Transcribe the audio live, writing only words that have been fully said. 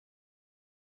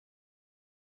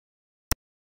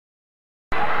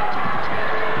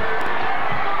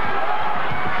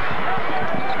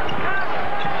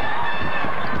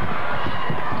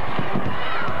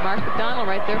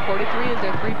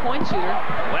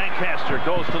Lancaster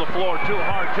goes to the floor, too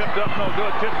hard, tipped up, no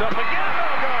good, tipped up again, no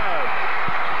good.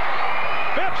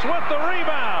 Phipps with the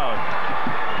rebound.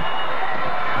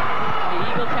 The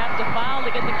Eagles have to foul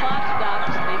to get the clock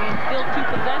stopped. They need still 2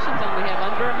 possessions, and we have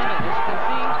under a minute, as you can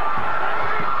see.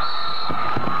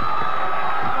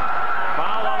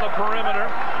 Foul on the perimeter.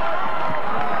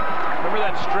 Remember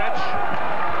that stretch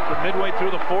midway through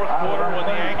the 4th quarter when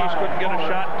the Aggies couldn't get a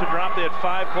shot to drop? They had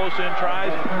 5 close-in tries.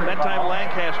 That time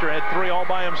Lancaster had 3 all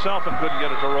by himself and couldn't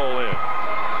get it to roll in.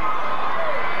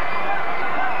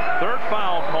 3rd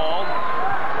foul called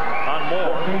on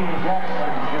Moore.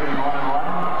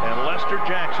 And Lester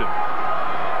Jackson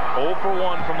 0 for 1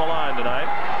 from the line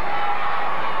tonight.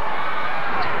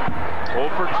 0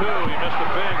 for 2. He missed a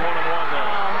big 1-and-1 there.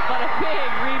 Oh, but a big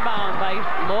rebound by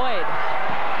Lloyd.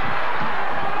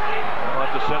 We'll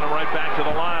have to send him right back to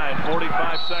the line. 45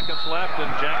 seconds left, and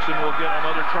Jackson will get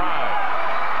another try.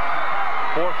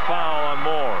 4th foul on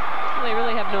Moore. Well, they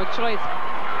really have no choice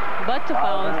but to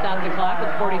foul and stop the clock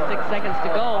with 46 seconds to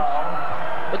go.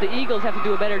 But the Eagles have to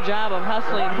do a better job of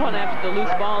hustling one after the loose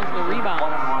balls and the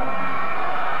rebounds.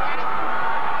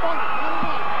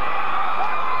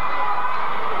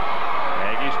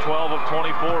 Aggies 12 of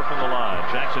 24 from the line.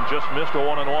 Jackson just missed a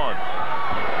 1-and-1.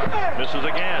 Misses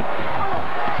again.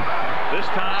 This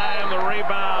time the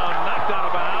rebound knocked out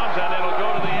of bounds, and it'll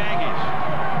go to the Aggies.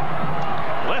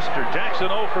 Lester Jackson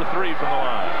 0 for 3 from the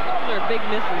line. Those are big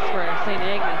misses for St.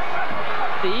 Agnes.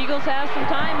 The Eagles have some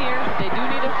time here. They do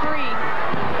need a free.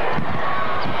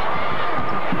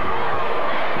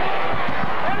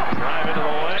 Drive into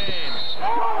the lane,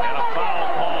 and a foul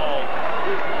called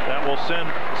that will send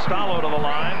Stallo to the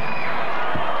line.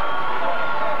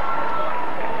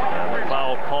 And the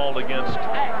foul called against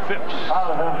Phipps.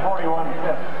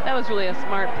 That was really a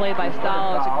smart play by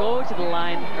Stallo to go to the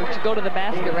line, or to go to the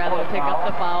basket rather than pick up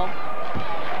the foul.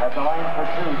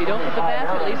 If you don't hit the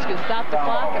basket, at least you can stop the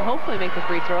clock and hopefully make the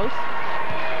free throws.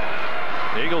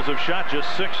 The Eagles have shot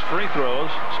just 6 free throws.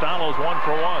 Stallo's 1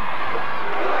 for 1.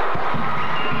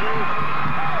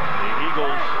 The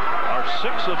Eagles are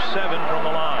 6 of 7 from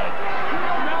the line.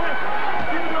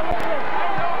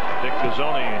 Dick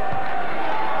Gazzoni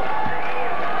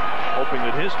hoping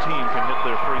that his team can hit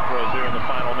their free throws here in the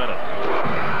final minute.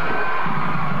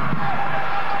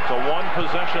 It's a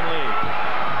 1-possession lead.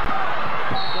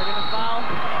 They're going to foul.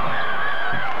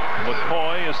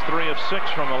 McCoy is 3 of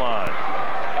 6 from the line.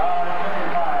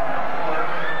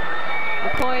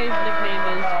 McCoy's nickname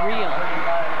is Real.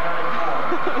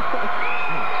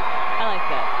 I like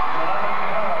that.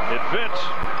 It fits.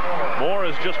 Moore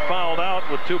has just fouled out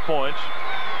with 2 points.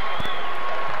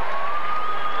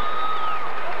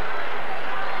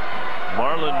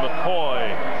 Marlon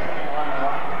McCoy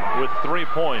with 3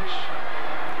 points.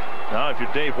 Now, if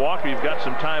you're Dave Walker, you've got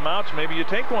some timeouts. Maybe you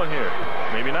take one here.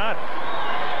 Maybe not.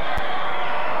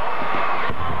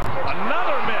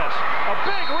 Another miss. A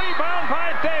big rebound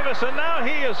by Davis, and now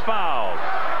he is fouled.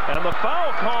 And the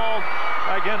foul called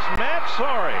against Matt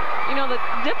Sorey. You know, the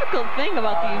difficult thing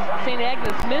about these St.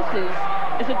 Agnes misses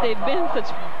is that they've been such,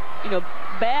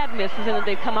 bad misses, and that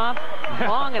they come off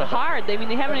long and hard. They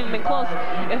haven't even been close.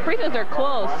 If free throws are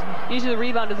close, usually the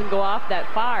rebound doesn't go off that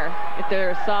far if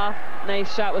they're a soft,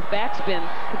 nice shot with backspin.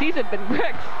 But these have been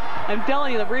bricks. I'm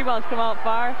telling you, the rebounds come out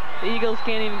far. The Eagles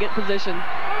can't even get position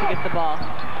to get the ball.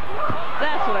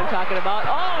 That's what I'm talking about.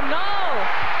 Oh, no!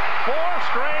 4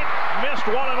 straight missed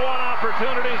 1-and-1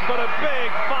 opportunities, but a big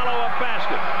follow-up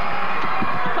basket.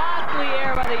 Costly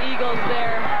error by the Eagles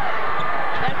there.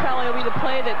 That probably will be the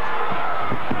play that...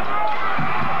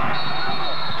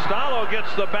 Stallo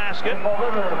gets the basket.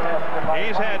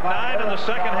 He's had 9 in the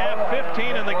second half,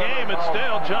 15 in the game. It's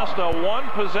still just a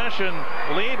 1-possession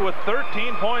lead with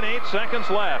 13.8 seconds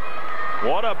left.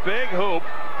 What a big hoop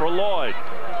for Lloyd.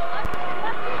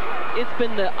 It's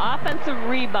been the offensive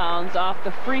rebounds off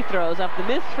the free throws, off the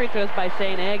missed free throws by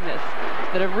St. Agnes,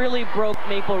 that have really broke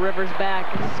Maple River's back,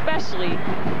 especially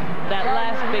that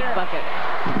last big bucket.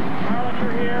 Marlon,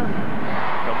 you're here.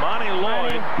 Kamani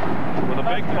Lloyd with a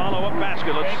big follow-up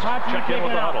basket. Let's check in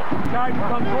with the huddle. Char, you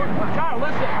come towards. Char,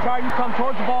 listen. Char, you come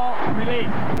towards the ball.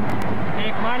 Release.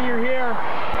 Okay, Kamani, you're here.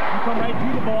 You come right to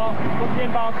the ball. Look the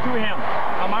inbounds to him.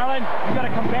 Now, Marlon, you got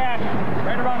to come back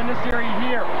right around in this area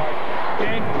here.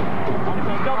 Okay? It's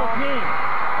a double team.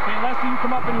 Okay, Lester, you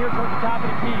come up in here towards the top of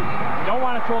the key. You don't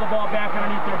want to throw the ball back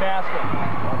underneath their basket.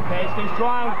 Okay, stay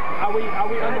strong. Are we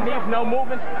underneath? No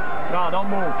movement? No,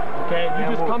 don't move. Okay, you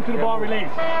just come to the ball,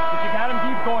 release. If you got him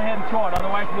deep, go ahead and throw it.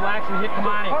 Otherwise, relax and hit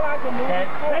Kamani. Okay?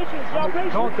 Patience,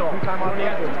 patience. Don't throw. 2 timeouts.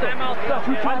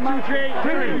 2 timeouts.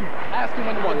 3. Ask him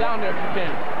when to go down there if you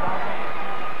can.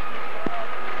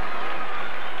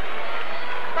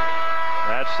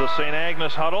 It's the St.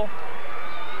 Agnes huddle.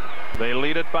 They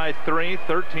lead it by 3,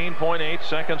 13.8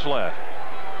 seconds left.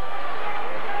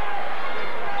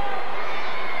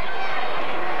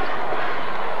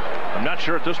 I'm not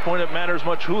sure at this point it matters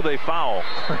much who they foul.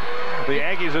 The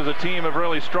Aggies as a team have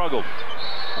really struggled.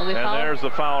 Well, and there's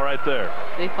the foul right there.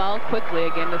 They foul quickly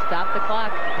again to stop the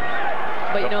clock.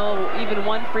 But, you know, even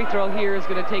one free throw here is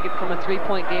going to take it from a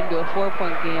 3-point game to a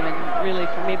 4-point game. And really,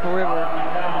 for Maple River,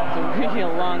 it's really a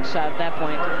long shot at that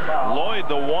point. Lloyd,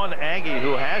 the one Aggie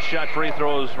who has shot free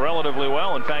throws relatively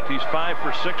well. In fact, he's 5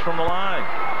 for 6 from the line.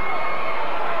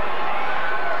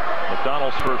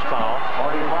 McDonald's first foul.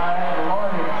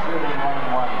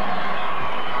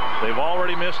 They've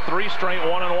already missed 3 straight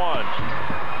 1-and-1.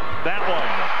 That one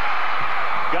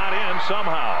got in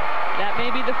somehow. That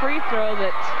may be the free throw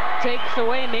that takes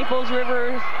away Maple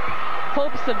River's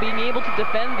hopes of being able to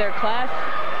defend their Class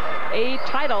A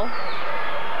title.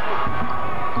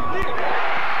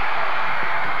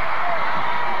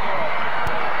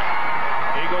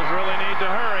 Eagles really need to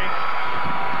hurry.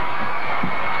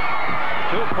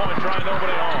 2-point try,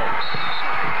 nobody home.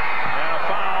 And a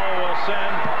foul will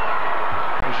send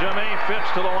Jermaine Phipps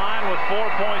to the line with 4.3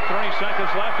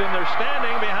 seconds left, and they're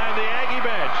standing behind the Aggie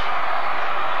bench.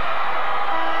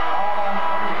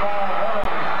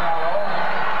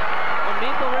 Well,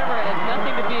 Maple River has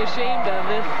nothing to be ashamed of.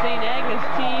 This St. Agnes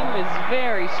team is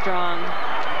very strong.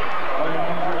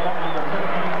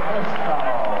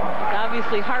 It's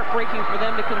obviously heartbreaking for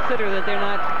them to consider that they're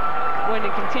not going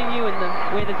to continue in the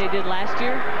way that they did last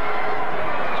year.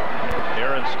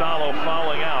 Aaron Stallo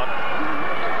fouling out.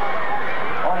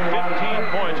 15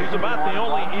 points. He's about the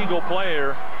only Eagle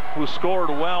player who scored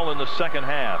well in the second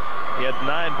half. He had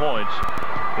 9 points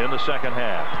in the second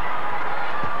half.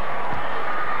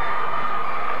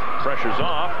 Pressure's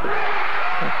off.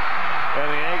 And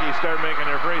the Aggies start making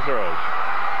their free throws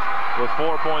with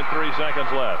 4.3 seconds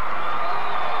left.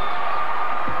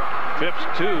 Phipps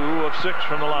 2 of 6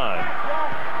 from the line.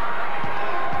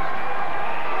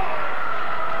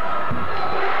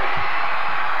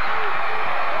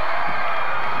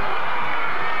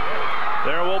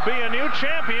 There will be a new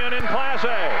champion in Class A.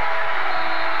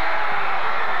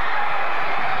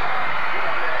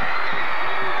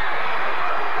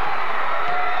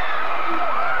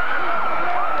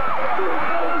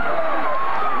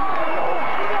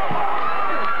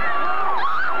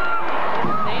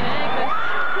 St. Agnes,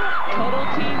 total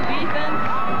team defense,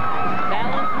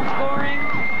 balance and scoring.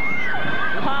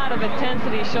 A lot of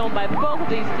intensity shown by both of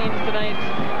these teams tonight.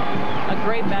 A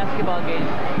great basketball game.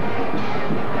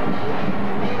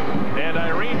 And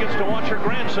Irene gets to watch her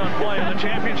grandson play in the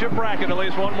championship bracket at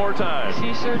least one more time.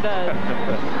 She sure does.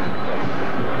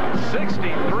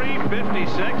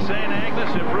 63-56. St.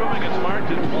 Agnes improving its mark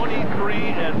to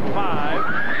 23-5.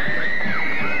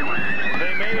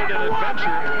 They made it an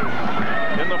adventure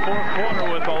in the fourth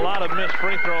quarter with a lot of missed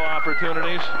free throw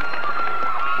opportunities.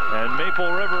 And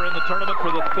Maple River in the tournament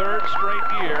for the 3rd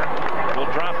straight year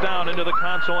will drop down into the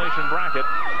consolation bracket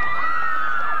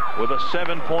with a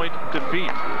 7-point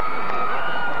defeat.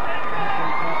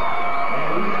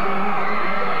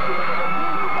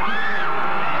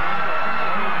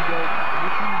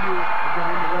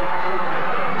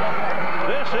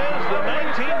 This is the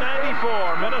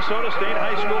 1994 Minnesota State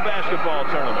High School Basketball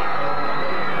Tournament.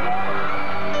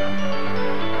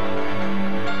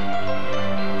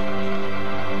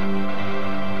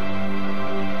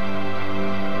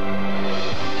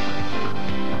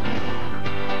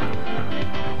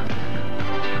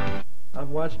 I've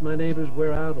watched my neighbors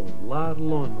wear out a lot of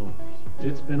lawnmowers.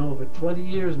 It's been over 20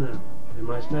 years now, and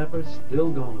my Snapper's still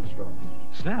going strong.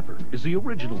 Snapper is the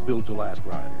original built-to-last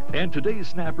rider, and today's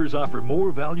Snappers offer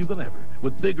more value than ever,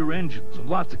 with bigger engines and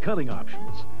lots of cutting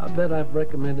options. I bet I've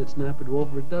recommended Snapper to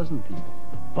over a dozen people.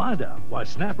 Find out why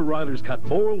Snapper riders cut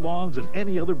more lawns than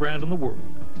any other brand in the world.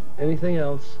 Anything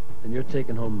else, and you're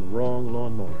taking home the wrong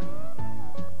lawnmower.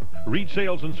 Reach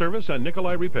Sales and Service and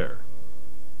Nikolai Repair.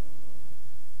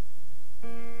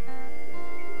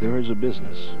 There is a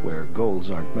business where goals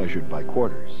aren't measured by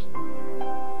quarters,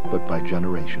 but by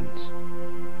generations.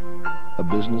 A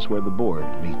business where the board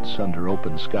meets under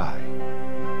open sky.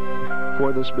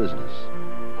 For this business,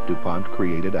 DuPont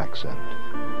created Accent,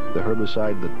 the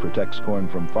herbicide that protects corn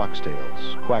from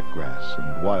foxtails, quackgrass,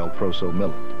 and wild proso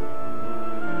millet,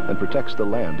 and protects the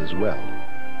land as well.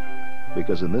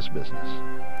 Because in this business,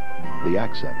 the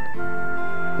accent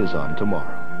is on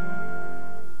tomorrow.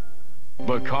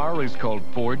 The car is called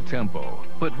Ford Tempo,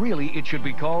 but really it should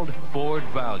be called Ford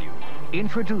Value.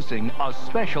 Introducing a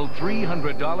special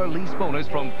 $300 lease bonus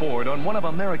from Ford on one of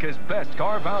America's best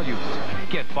car values.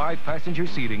 Get 5-passenger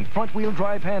seating, front-wheel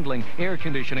drive handling, air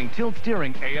conditioning, tilt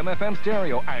steering, AM/FM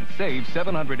stereo, and save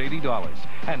 $780.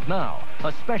 And now,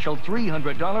 a special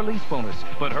 $300 lease bonus.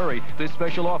 But hurry, this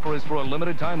special offer is for a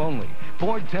limited time only.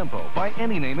 Ford Tempo. By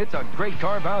any name, it's a great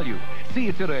car value. See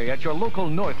it today at your local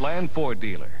Northland Ford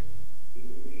dealer.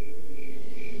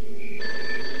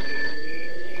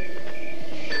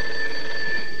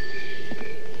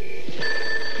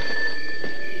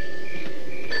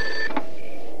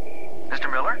 Mr.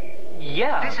 Miller?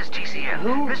 Yeah. This is TCN.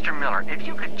 Who? Mr. Miller, if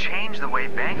you could change the way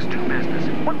banks do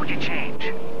business, what would you change?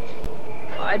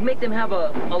 I'd make them have a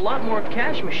lot more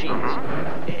cash machines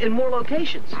in more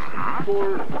locations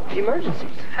for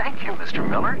emergencies. Thank you, Mr.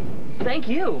 Miller. Thank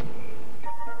you.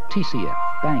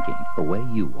 TCF, banking the way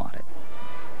you want it.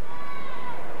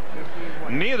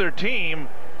 Neither team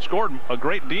scored a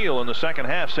great deal in the second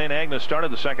half. St. Agnes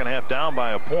started the second half down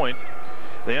by a point.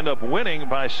 They end up winning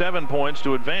by 7 points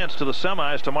to advance to the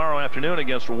semis tomorrow afternoon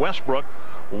against Westbrook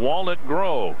Walnut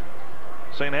Grove.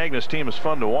 St. Agnes team is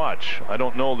fun to watch. I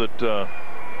don't know that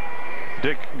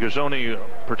Dick Gazzoni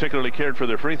particularly cared for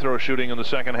their free throw shooting in the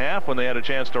second half when they had a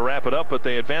chance to wrap it up, but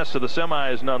they advanced to the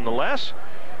semis nonetheless.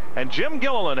 And Jim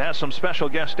Gilliland has some special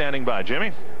guests standing by.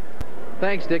 Jimmy?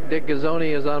 Thanks, Dick. Dick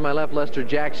Gazzoni is on my left, Lester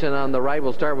Jackson on the right.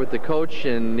 We'll start with the coach,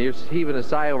 and he's heaving a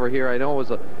sigh over here. I know it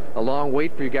was a long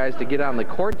wait for you guys to get on the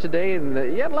court today, and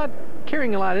you had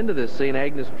carrying a lot into this. St.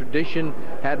 Agnes tradition,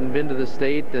 hadn't been to the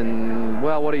state, and,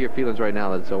 well, what are your feelings right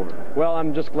now that it's over? Well,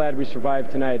 I'm just glad we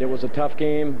survived tonight. It was a tough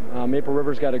game. Maple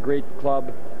River's got a great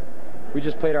club. We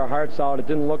just played our hearts out. It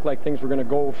didn't look like things were going to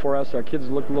go for us. Our kids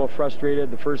looked a little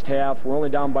frustrated the first half. We're only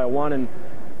down by 1, and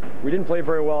we didn't play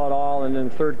very well at all. And then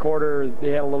the third quarter, they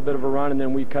had a little bit of a run, and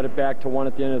then we cut it back to 1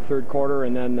 at the end of the third quarter.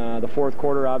 And then the fourth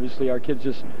quarter, obviously, our kids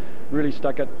just really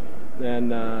stuck it.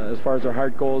 And as far as our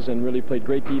heart goes, and really played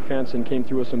great defense and came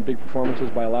through with some big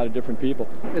performances by a lot of different people.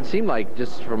 It seemed like,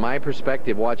 just from my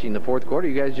perspective, watching the fourth quarter,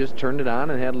 you guys just turned it on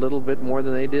and had a little bit more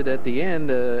than they did at the end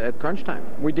at crunch time.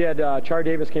 We did. Char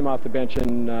Davis came off the bench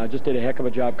and just did a heck of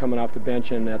a job coming off the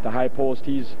bench. And at the high post,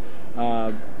 he's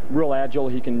real agile.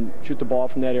 He can shoot the ball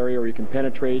from that area, or he can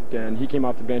penetrate. And he came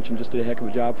off the bench and just did a heck of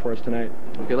a job for us tonight.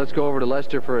 Okay, let's go over to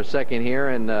Lester for a second here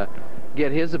and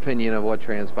get his opinion of what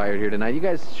transpired here tonight. You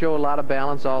guys show a lot of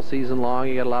balance all season long.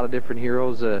 You got a lot of different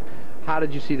heroes. How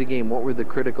did you see the game? What were the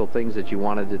critical things that you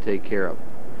wanted to take care of?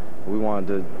 We wanted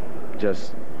to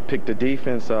just pick the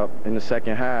defense up in the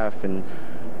second half and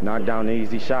knock down the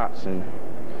easy shots and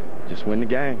just win the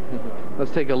game.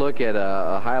 Let's take a look at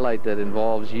a highlight that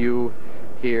involves you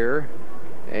here.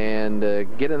 And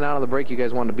getting out of the break, you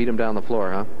guys wanted to beat them down the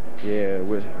floor, huh? Yeah,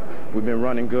 we've been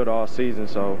running good all season,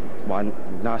 so why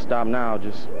not stop now?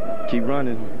 Just keep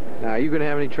running. Now, are you going to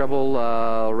have any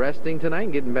trouble resting tonight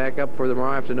and getting back up for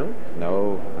tomorrow afternoon?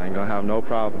 No, I ain't going to have no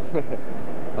problem.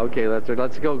 Okay,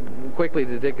 let's go quickly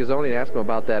to Dick Gazzoni and ask him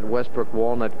about that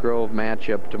Westbrook-Walnut Grove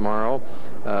matchup tomorrow.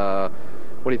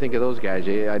 What do you think of those guys?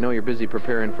 I know you're busy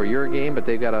preparing for your game, but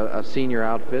they've got a senior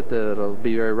outfit that'll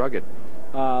be very rugged.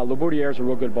 Laboudier's a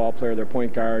real good ball player. They're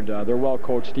point guard. They're well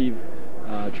coached. Steve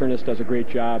Chernis does a great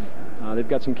job. They've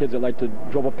got some kids that like to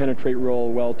dribble, penetrate real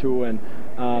well too. And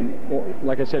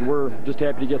like I said, we're just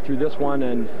happy to get through this one.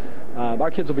 And our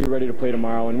kids will be ready to play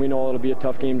tomorrow. And we know it'll be a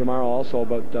tough game tomorrow also,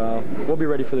 but we'll be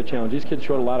ready for the challenge. These kids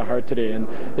showed a lot of heart today, and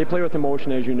they play with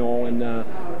emotion, as you know.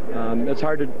 And it's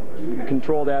hard to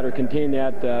control that or contain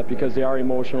that because they are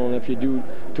emotional. And if you do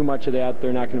too much of that,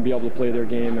 they're not going to be able to play their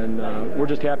game. And we're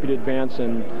just happy to advance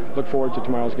and look forward to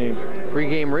tomorrow's game.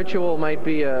 Pre-game ritual might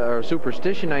be a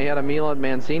superstition. I had a meal at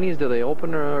Mancini's. Do they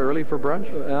open early for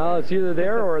brunch? Well, it's either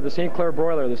there or the St. Clair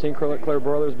Broiler. The St. Clair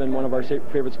Broiler has been one of our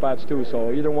favorite spots too.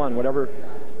 So either one, whatever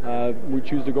we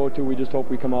choose to go to, we just hope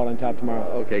we come out on top tomorrow.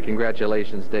 Okay,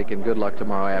 congratulations, Dick, and good luck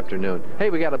tomorrow afternoon. Hey,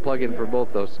 we got to plug in for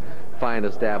both those fine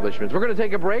establishments. We're going to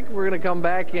take a break. We're going to come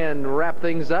back and wrap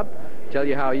things up, tell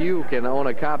you how you can own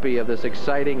a copy of this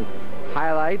exciting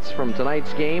highlights from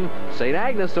tonight's game. St.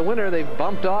 Agnes, the winner. They've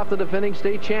bumped off the defending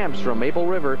state champs from Maple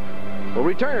River. We'll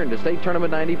return to State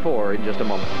Tournament 94 in just a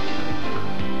moment.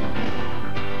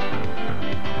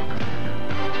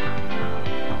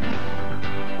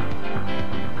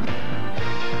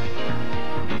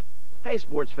 Hey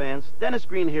sports fans, Dennis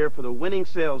Green here for the winning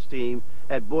sales team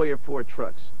at Boyer Ford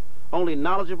Trucks. Only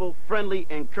knowledgeable, friendly,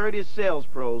 and courteous sales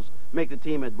pros make the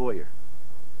team at Boyer.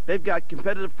 They've got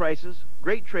competitive prices,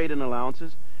 great trade-in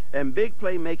allowances, and big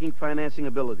play-making financing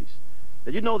abilities.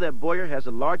 Did you know that Boyer has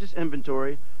the largest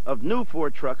inventory of new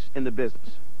Ford trucks in the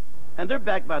business? And they're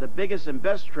backed by the biggest and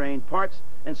best trained parts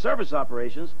and service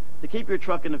operations to keep your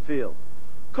truck in the field.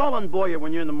 Call on Boyer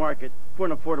when you're in the market for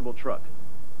an affordable truck.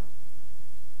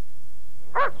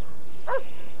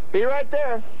 Be right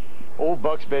there. Old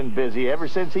Buck's been busy ever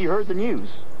since he heard the news.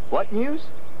 What news?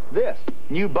 This,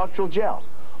 new Buctril gel.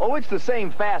 Oh, it's the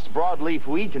same fast broadleaf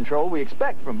weed control we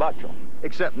expect from Buctril.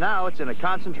 Except now it's in a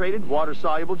concentrated,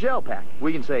 water-soluble gel pack.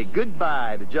 We can say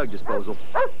goodbye to jug disposal.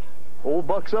 Old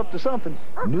Buck's up to something.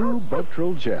 New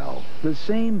Buctril gel. The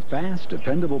same fast,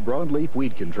 dependable broadleaf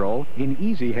weed control in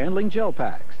easy-handling gel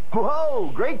packs.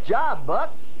 Whoa, great job,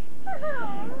 Buck.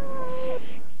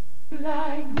 You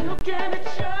like milk and it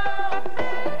shows.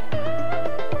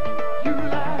 You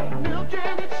like milk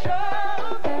and it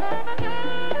shows.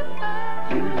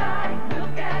 You like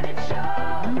milk and it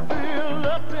shows. You feel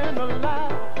up and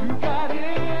alive. You got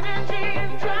energy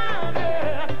and drive.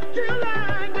 Yeah. You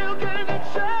like milk and it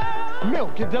shows.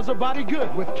 Milk, it does a body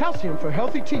good with calcium for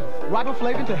healthy teeth,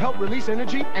 riboflavin to help release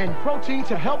energy, and protein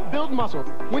to help build muscle.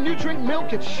 When you drink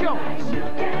milk, it shows.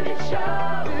 Milk and it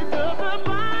shows. It does a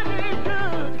body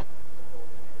good.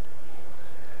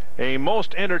 A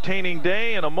most entertaining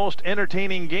day and a most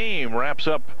entertaining game wraps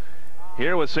up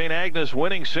here with St. Agnes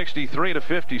winning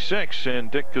 63-56.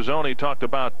 And Dick Cazzoni talked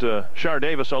about Shar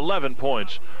Davis, 11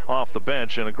 points off the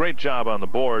bench and a great job on the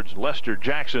boards. Lester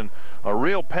Jackson, a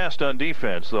real pest on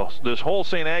defense. This whole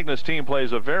St. Agnes team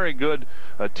plays a very good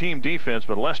team defense,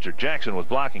 but Lester Jackson was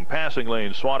blocking passing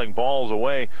lanes, swatting balls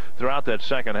away throughout that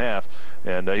second half,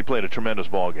 and he played a tremendous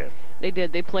ball game. They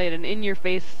did. They played an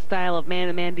in-your-face style of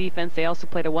man-to-man defense. They also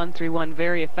played a 1-3-1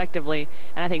 very effectively,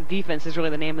 and I think defense is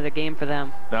really the name of the game for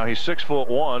them. Now, he's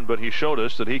 6'1", but he showed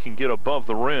us that he can get above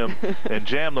the rim and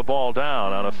jam the ball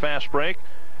down on a fast break.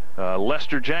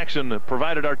 Lester Jackson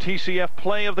provided our TCF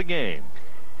play of the game.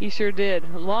 He sure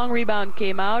did. Long rebound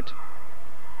came out.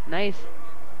 Nice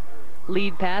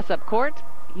lead pass up court.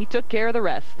 He took care of the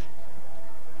rest.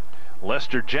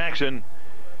 Lester Jackson,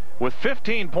 with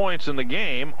 15 points in the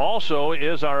game, also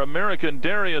is our American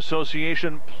Dairy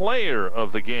Association player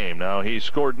of the game. Now, he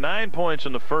scored 9 points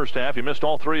in the first half. He missed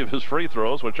all 3 of his free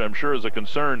throws, which I'm sure is a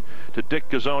concern to Dick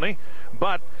Cazzoni.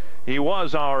 But he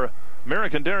was our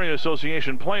American Dairy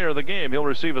Association player of the game. He'll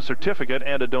receive a certificate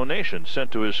and a donation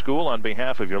sent to his school on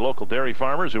behalf of your local dairy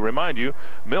farmers, who remind you,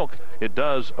 milk, it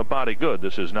does a body good.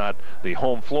 This is not the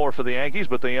home floor for the Yankees,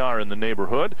 but they are in the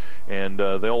neighborhood, and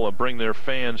they'll bring their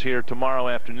fans here tomorrow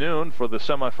afternoon for the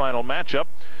semifinal matchup,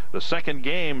 the second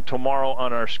game tomorrow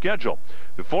on our schedule.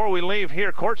 Before we leave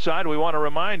here courtside, we want to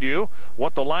remind you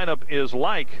what the lineup is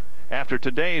like after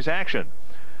today's action.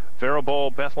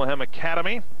 Faribault Bethlehem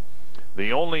Academy,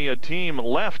 the only team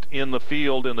left in the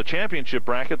field in the championship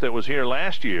bracket that was here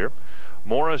last year.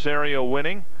 Morris area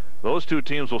winning. Those two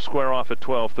teams will square off at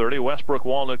 12:30. Westbrook,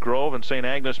 Walnut Grove, and St.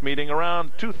 Agnes meeting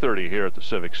around 2:30 here at the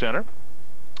Civic Center.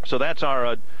 So that's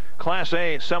our Class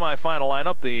A semifinal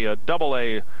lineup. The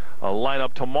AA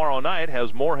lineup tomorrow night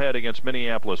has Moorhead against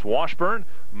Minneapolis Washburn,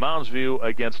 Mounds View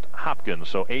against Hopkins.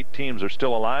 So 8 teams are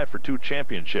still alive for 2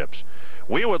 championships.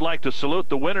 We would like to salute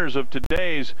the winners of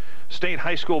today's state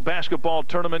high school basketball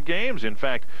tournament games. In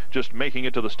fact, just making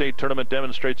it to the state tournament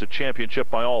demonstrates a championship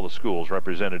by all the schools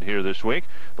represented here this week.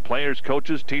 The players,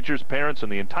 coaches, teachers, parents,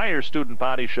 and the entire student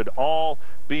body should all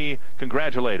be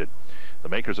congratulated. The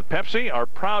makers of Pepsi are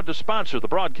proud to sponsor the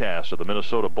broadcast of the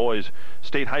Minnesota Boys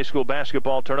State High School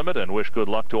Basketball Tournament and wish good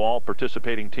luck to all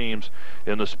participating teams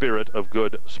in the spirit of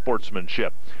good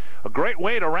sportsmanship. A great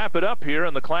way to wrap it up here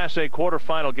in the Class A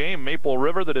quarterfinal game. Maple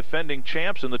River, the defending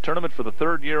champs in the tournament for the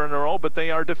 3rd year in a row, but they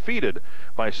are defeated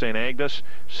by St. Agnes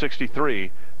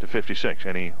 63-56.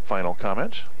 Any final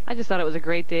comments? I just thought it was a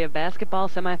great day of basketball.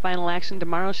 Semifinal action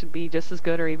tomorrow should be just as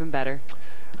good or even better.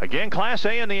 Again, Class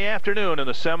A in the afternoon, and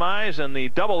the semis and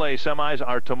the AA semis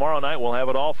are tomorrow night. We'll have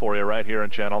it all for you right here on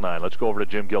Channel 9. Let's go over to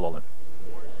Jim Gilliland.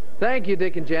 Thank you,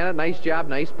 Dick and Janet. Nice job,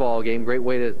 nice ball game. Great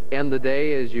way to end the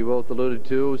day, as you both alluded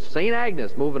to. St.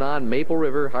 Agnes moving on. Maple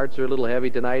River. Hearts are a little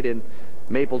heavy tonight in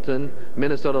Mapleton,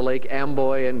 Minnesota Lake,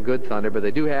 Amboy, and Good Thunder, but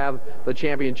they do have the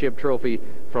championship trophy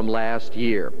from last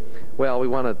year. Well, we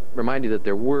want to remind you that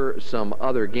there were some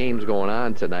other games going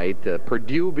on tonight.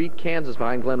 Purdue beat Kansas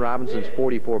behind Glenn Robinson's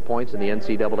 44 points in the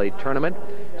NCAA tournament,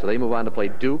 so they move on to play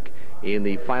Duke in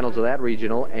the finals of that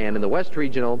regional. And in the West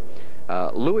Regional,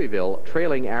 Louisville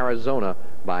trailing Arizona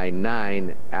by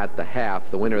 9 at the half.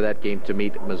 The winner of that game to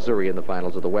meet Missouri in the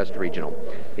finals of the West Regional.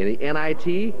 In the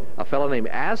NIT, a fellow named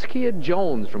Askia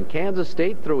Jones from Kansas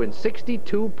State threw in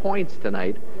 62 points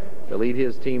tonight to lead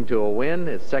his team to a win,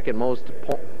 his second most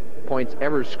points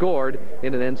ever scored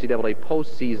in an NCAA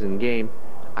postseason game.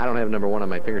 I don't have number 1 on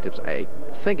my fingertips. I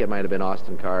think it might have been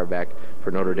Austin Carr back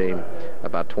for Notre Dame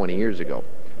about 20 years ago.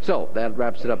 So that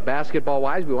wraps it up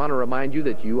basketball-wise. We want to remind you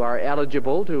that you are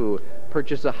eligible to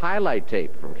purchase a highlight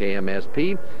tape from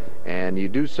KMSP, and you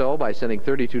do so by sending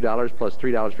 $32 plus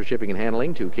 $3 for shipping and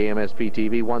handling to KMSP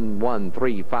TV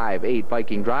 11358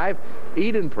 Viking Drive,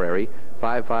 Eden Prairie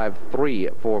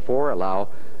 55344. Allow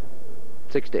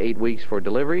 6 to 8 weeks for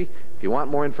delivery. If you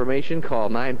want more information, call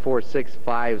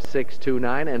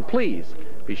 946-5629, and please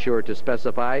be sure to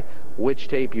specify which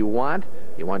tape you want.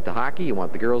 You want the hockey, you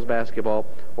want the girls basketball,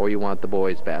 or you want the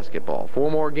boys basketball. 4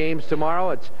 more games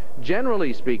tomorrow. It's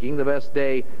generally speaking the best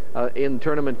day in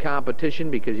tournament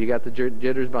competition because you got the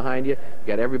jitters behind you. You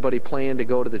got everybody playing to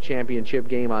go to the championship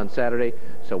game on Saturday.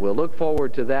 So we'll look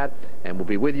forward to that, and we'll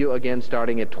be with you again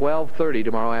starting at 12:30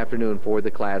 tomorrow afternoon for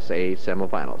the Class A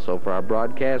semifinal. So for our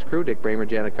broadcast crew, Dick Bramer,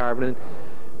 Janet Carvenin,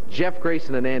 Jeff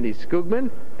Grayson, and Andy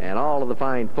Skugman, and all of the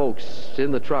fine folks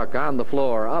in the truck, on the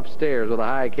floor, upstairs with the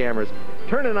high cameras,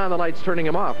 turning on the lights, turning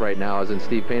them off right now, as in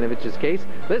Steve Panovich's case.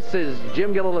 This is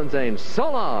Jim Gilliland saying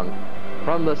so long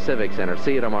from the Civic Center.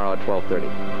 See you tomorrow at 12:30.